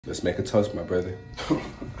Let's make a toast, my brother.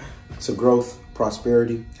 To growth,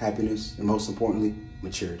 prosperity, happiness, and most importantly,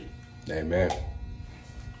 maturity. Amen.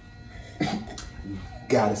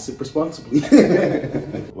 Gotta sip responsibly.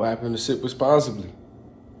 What happened to sip responsibly?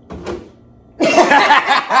 Hey,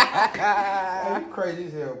 you crazy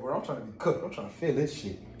as hell, bro. I'm trying to be cooked. I'm trying to feel this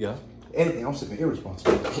shit. Yeah. Anything, I'm sipping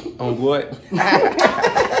irresponsibly. On what?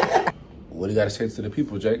 What do you got to say to the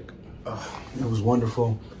people, Jake? It was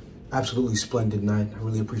wonderful. Absolutely splendid night. I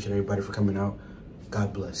really appreciate everybody for coming out.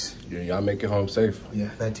 God bless. Yeah, y'all make it home safe. Yeah,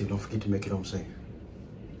 that too. Don't forget to make it home safe.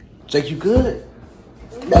 Jake, you good?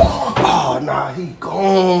 Oh, nah, he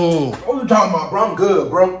gone. What you talking about, bro? I'm good,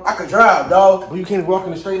 bro. I can drive, dog. Well, you can't walk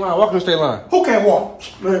in the straight line. Walk in the straight line. Who can't walk?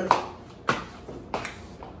 Man.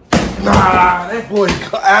 Nah, that boy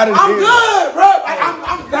out of I'm here. good, bro.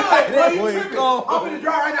 I'm good, bro. That You boy tripping. gone. I'm in the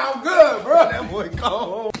drive right now. I'm good, bro. That boy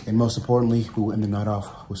gone. And most importantly, we will end the night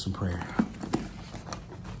off with some prayer.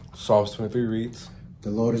 Psalms 23 reads, The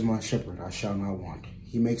Lord is my shepherd, I shall not want.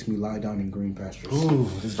 He makes me lie down in green pastures. ooh,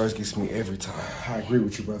 this verse gets me every time. I agree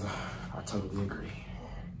with you, brother. I totally agree.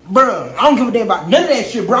 Bruh, I don't give a damn about none of that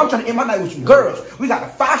shit, bro. I'm trying to end my night with some girls. We got a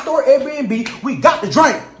 5-star Airbnb. We got the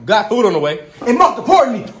drink. Got food on the way. And most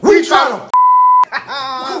importantly, we trying to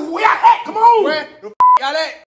where y'all at? Come on. Where the y'all at?